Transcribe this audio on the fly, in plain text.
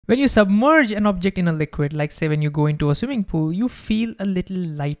When you submerge an object in a liquid, like say when you go into a swimming pool, you feel a little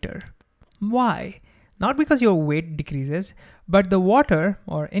lighter. Why? Not because your weight decreases, but the water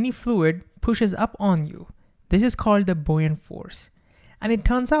or any fluid pushes up on you. This is called the buoyant force. And it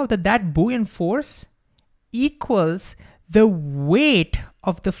turns out that that buoyant force equals the weight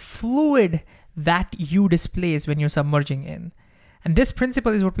of the fluid that you displace when you're submerging in. And this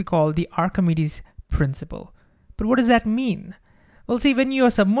principle is what we call the Archimedes principle. But what does that mean? Well, see, when you are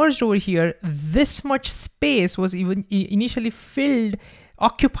submerged over here, this much space was even initially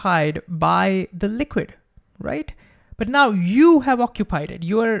occupied by the liquid, right? But now you have occupied it.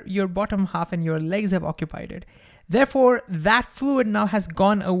 Your bottom half and your legs have occupied it. Therefore, that fluid now has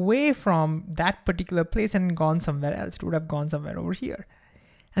gone away from that particular place and gone somewhere else. It would have gone somewhere over here.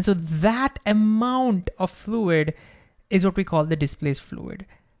 And so that amount of fluid is what we call the displaced fluid.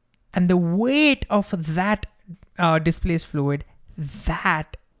 And the weight of that displaced fluid,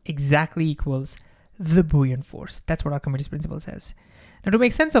 that exactly equals the buoyant force. That's what Archimedes principle says. Now, to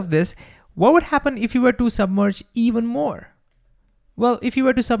make sense of this, what would happen if you were to submerge even more? Well, if you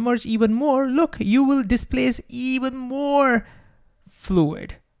were to submerge even more, look, you will displace even more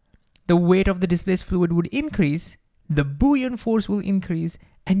fluid. The weight of the displaced fluid would increase, the buoyant force will increase,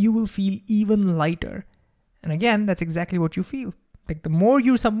 and you will feel even lighter. And again, that's exactly what you feel. Like the more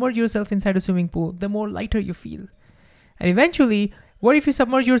you submerge yourself inside a swimming pool, the more lighter you feel. And eventually, what if you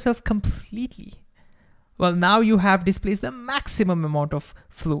submerge yourself completely? Well, now you have displaced the maximum amount of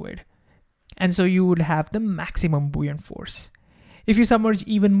fluid. And so you would have the maximum buoyant force. If you submerge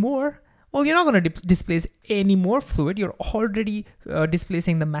even more, well, you're not going to displace any more fluid. You're already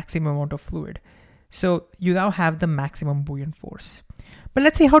displacing the maximum amount of fluid. So you now have the maximum buoyant force. But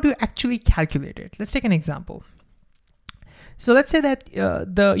let's say how to actually calculate it. Let's take an example. So let's say that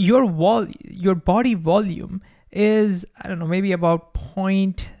your body volume is, I don't know, maybe about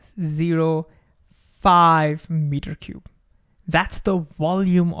 0.05 meter cube. That's the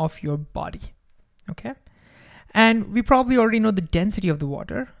volume of your body, okay? And we probably already know the density of the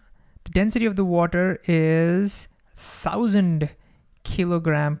water. The density of the water is 1,000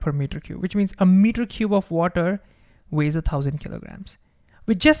 kilogram per meter cube, which means a meter cube of water weighs 1,000 kilograms.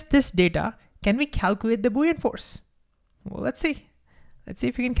 With just this data, can we calculate the buoyant force? Well, let's see. Let's see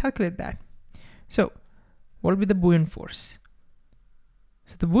if we can calculate that. So, what will be the buoyant force?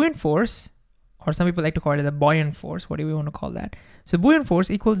 So the buoyant force, or some people like to call it the buoyant force, whatever you want to call that. So buoyant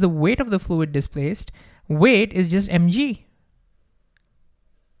force equals the weight of the fluid displaced. Weight is just mg.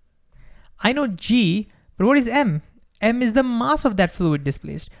 I know g, but what is m? M is the mass of that fluid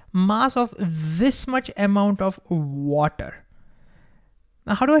displaced. Mass of this much amount of water.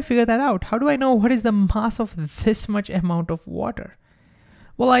 Now, how do I figure that out? How do I know what is the mass of this much amount of water?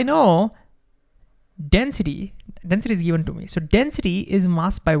 Well, I know density is given to me. So density is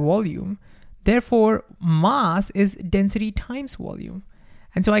mass by volume. Therefore, mass is density times volume.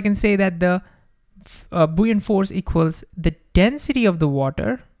 And so I can say that the buoyant force equals the density of the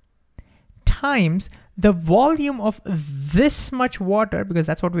water times the volume of this much water, because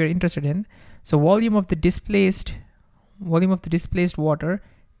that's what we're interested in. So volume of the displaced water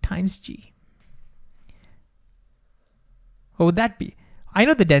times g. What would that be? I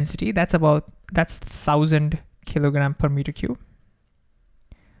know the density, that's 1,000 kilogram per meter cube.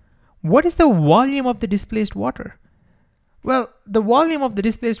 What is the volume of the displaced water? Well, the volume of the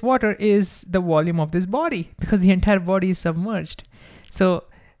displaced water is the volume of this body, because the entire body is submerged. So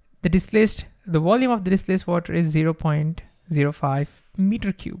the volume of the displaced water is 0.05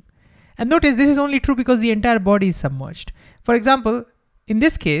 meter cube. And notice this is only true because the entire body is submerged. For example, in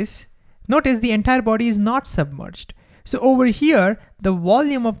this case, notice the entire body is not submerged. So over here, the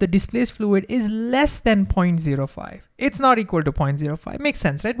volume of the displaced fluid is less than 0.05. It's not equal to 0.05. Makes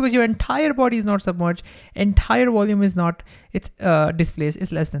sense, right? Because your entire body is not submerged, entire volume is not, displaced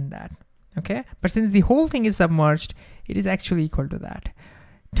is less than that, okay? But since the whole thing is submerged, it is actually equal to that,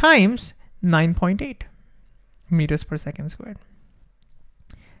 times 9.8 meters per second squared.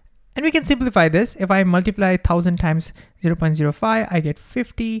 And we can simplify this. If I multiply 1,000 times 0.05, I get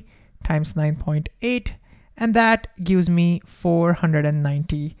 50 times 9.8, and that gives me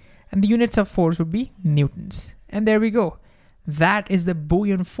 490. And the units of force would be newtons. And there we go. That is the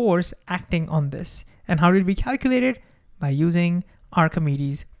buoyant force acting on this. And how did we calculate it? By using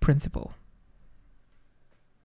Archimedes' principle.